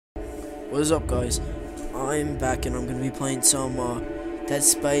What is up, guys? I'm back and I'm gonna be playing some Dead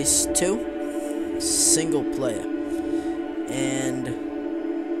Space 2 single player, and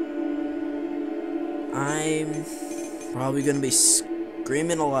I'm probably gonna be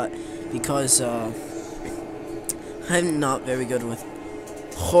screaming a lot because I'm not very good with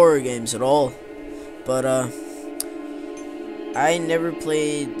horror games at all. But I never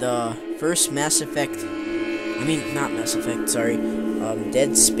played the first Mass Effect. I mean, not Mass Effect. Sorry,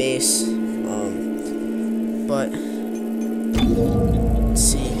 Dead Space. But let's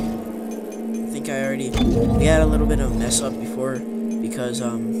see. I think we had a little bit of mess up before because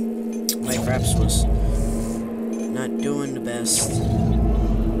my fraps was not doing the best.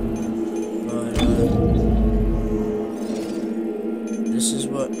 But this is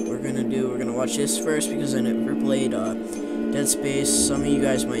what we're gonna do. We're gonna watch this first because I never played Dead Space. Some of you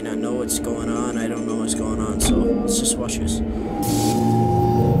guys might not know what's going on. I don't know what's going on, so let's just watch this.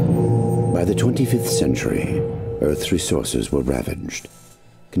 By the 25th century, Earth's resources were ravaged,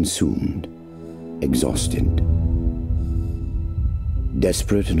 consumed, exhausted.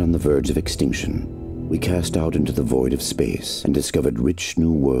 Desperate and on the verge of extinction, we cast out into the void of space and discovered rich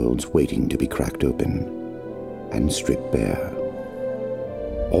new worlds waiting to be cracked open and stripped bare.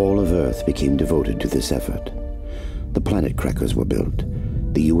 All of Earth became devoted to this effort. The planet crackers were built,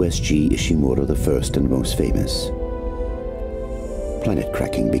 the USG Ishimura the first and most famous. Planet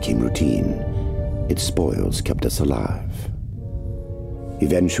cracking became routine. Its spoils kept us alive.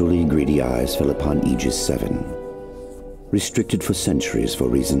 Eventually, greedy eyes fell upon Aegis 7. Restricted for centuries for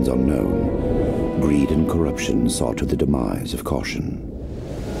reasons unknown, greed and corruption saw to the demise of caution.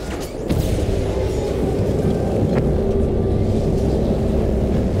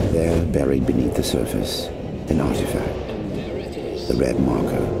 There, buried beneath the surface, an artifact, the Red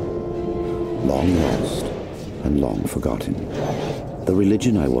Marker, long lost and long forgotten. The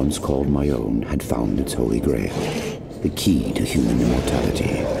religion I once called my own had found its holy grail, the key to human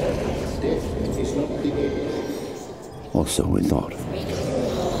immortality. Or so we thought.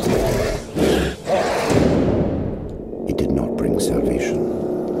 It did not bring salvation.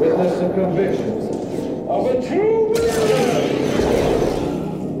 Witness the conviction of a true believer.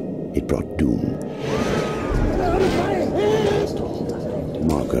 It brought doom.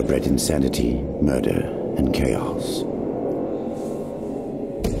 Marker bred insanity, murder, and chaos.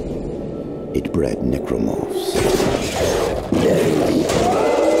 It bred necromorphs.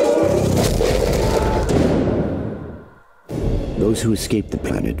 Those who escaped the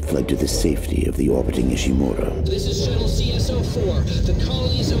planet fled to the safety of the orbiting Ishimura. This is Shuttle CS-04. The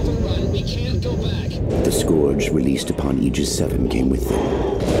colony is overrun. We can't go back. The scourge released upon Aegis 7 came with them.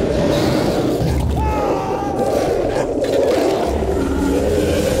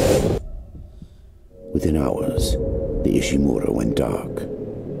 Within hours, the Ishimura went dark.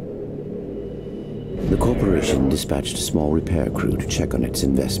 The corporation dispatched a small repair crew to check on its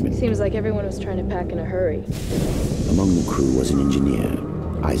investment. Seems like everyone was trying to pack in a hurry. Among the crew was an engineer,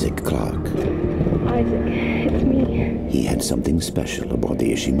 Isaac Clarke. Isaac, it's me. He had something special aboard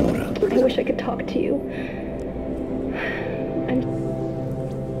the Ishimura. I wish I could talk to you.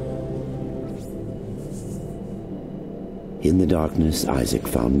 In the darkness, Isaac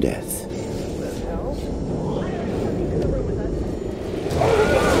found death.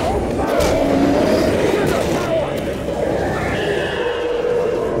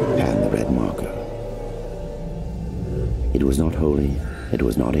 It was not holy, it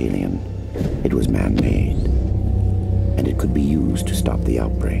was not alien, it was man-made, and it could be used to stop the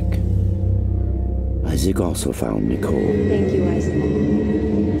outbreak. Isaac also found Nicole. Thank you, Isaac.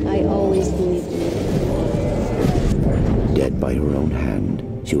 I always believed in you. Dead by her own hand,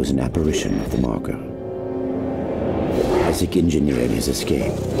 she was an apparition of the Marker. Isaac engineered his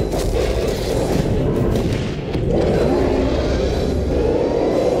escape.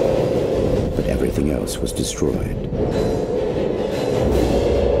 But everything else was destroyed.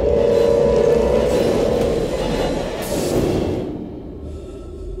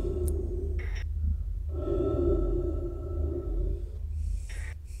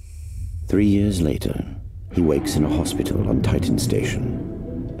 3 years later, he wakes in a hospital on Titan Station,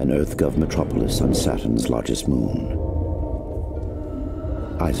 an EarthGov metropolis on Saturn's largest moon.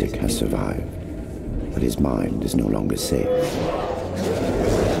 Isaac has survived, but his mind is no longer safe.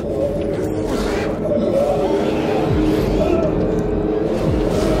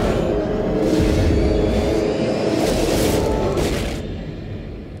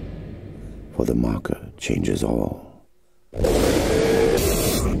 For the Marker changes all.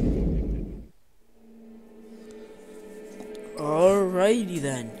 Alrighty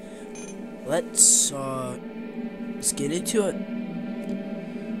then. Let's get into it.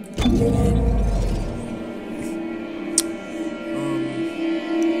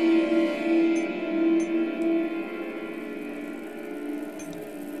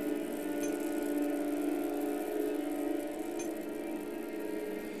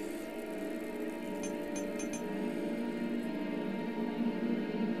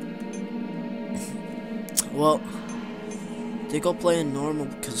 Well, they go playing normal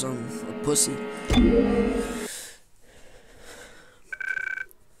because I'm a pussy.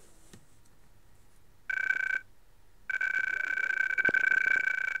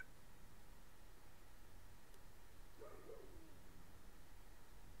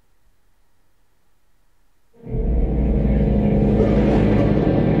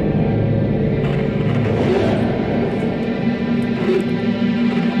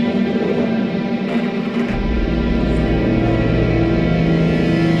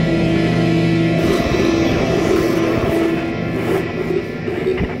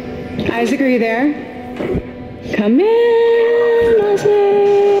 Isaac, are you there? Come in,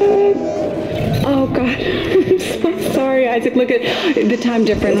 Isaac. Oh, God. I'm so sorry, Isaac. Look at the time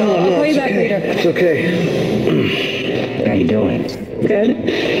difference. I'll call you back later. It's okay. How you doing? Good.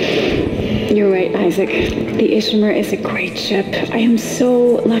 You're right, Isaac. The Ishimura is a great ship. I am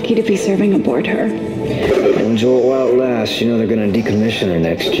so lucky to be serving aboard her. Enjoy it while it lasts. You know they're going to decommission her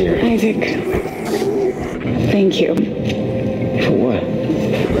next year. Isaac, thank you. For what?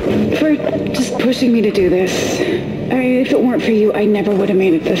 For just pushing me to do this. I mean, if it weren't for you, I never would have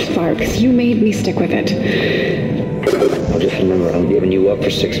made it this far, because you made me stick with it. I'll just remember, I'm giving you up for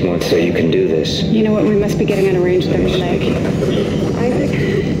 6 months so you can do this. You know what? We must be getting out of range of their leg. Isaac?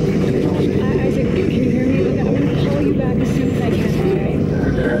 Isaac, can you hear me? Look, I'm going to call you back as soon as I can,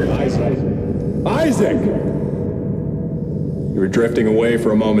 okay? Isaac! You were drifting away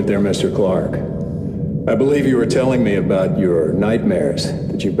for a moment there, Mr. Clark. I believe you were telling me about your nightmares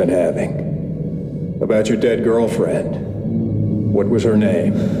that you've been having. About your dead girlfriend. What was her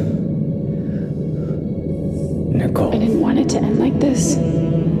name? Nicole. I didn't want it to end like this.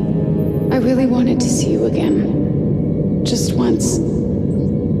 I really wanted to see you again. Just once.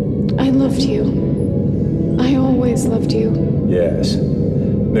 I loved you. I always loved you. Yes.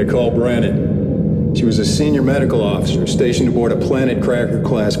 Nicole Brennan. She was a senior medical officer stationed aboard a Planet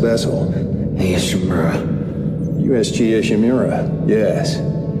Cracker-class vessel. Ishimura. USG Ishimura, yes.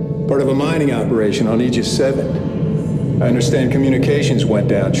 Part of a mining operation on Aegis 7. I understand communications went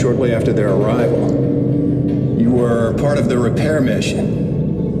down shortly after their arrival. You were part of the repair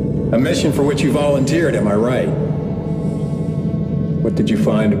mission. A mission for which you volunteered, am I right? What did you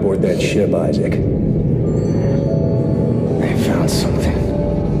find aboard that ship, Isaac? They found something.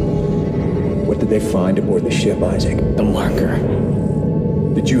 What did they find aboard the ship, Isaac? The marker.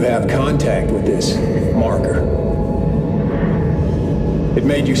 Did you have contact with this marker? It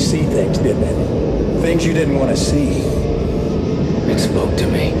made you see things, didn't it? Things you didn't want to see. It spoke to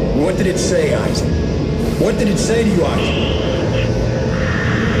me. What did it say, Isaac? What did it say to you, Isaac?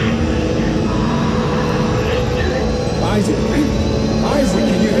 Isaac? Isaac,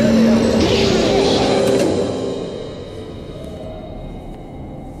 can you hear me?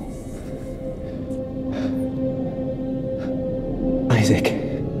 Isaac.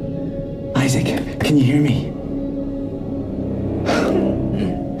 Isaac, can you hear me?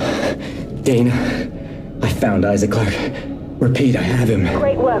 Dana, I found Isaac Clark. Repeat, I have him.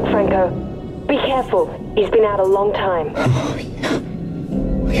 Great work, Franco. Be careful. He's been out a long time. Oh, yeah.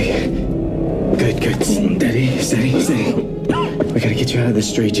 Okay. Good. Steady. We gotta get you out of this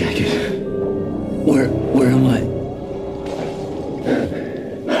straitjacket. Where am I?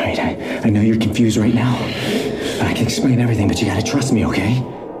 Alright, I know you're confused right now. I can explain everything, but you gotta trust me, okay?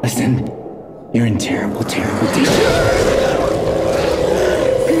 Listen, you're in terrible danger.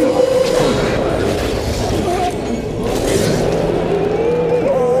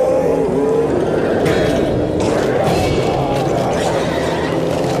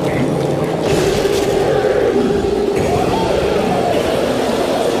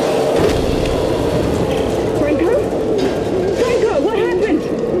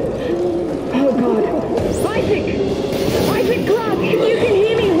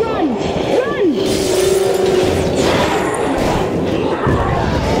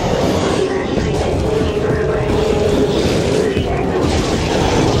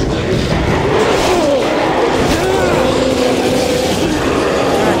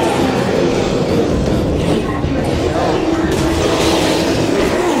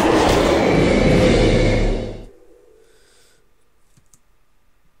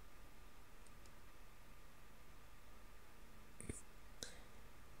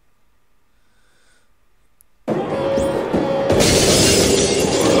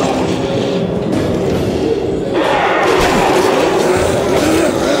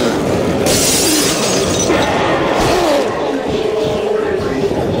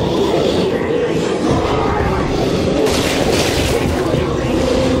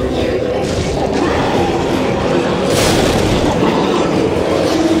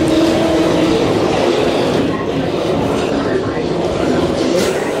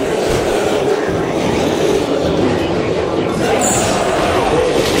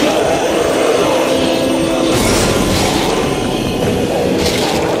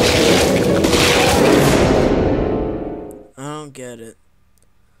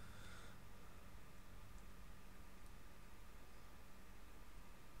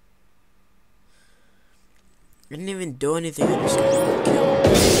 I didn't even do anything. I just got killed.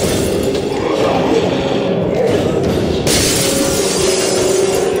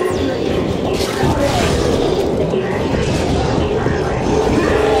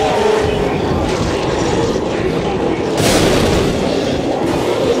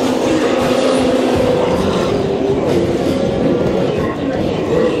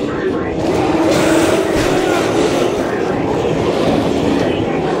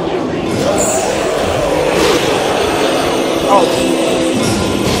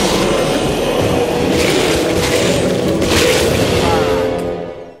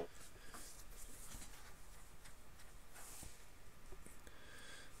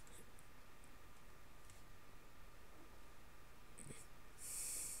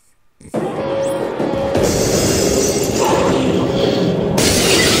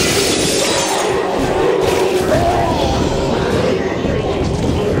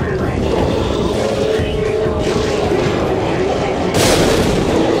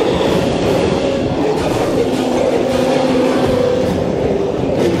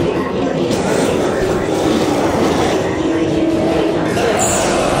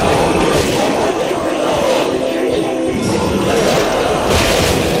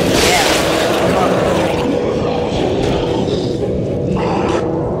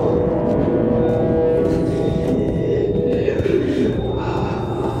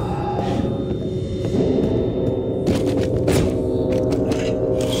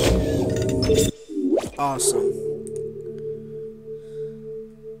 Awesome.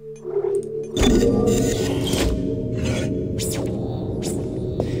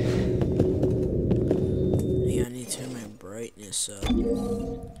 I need to turn my brightness up.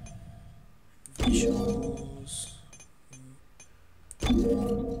 Visuals.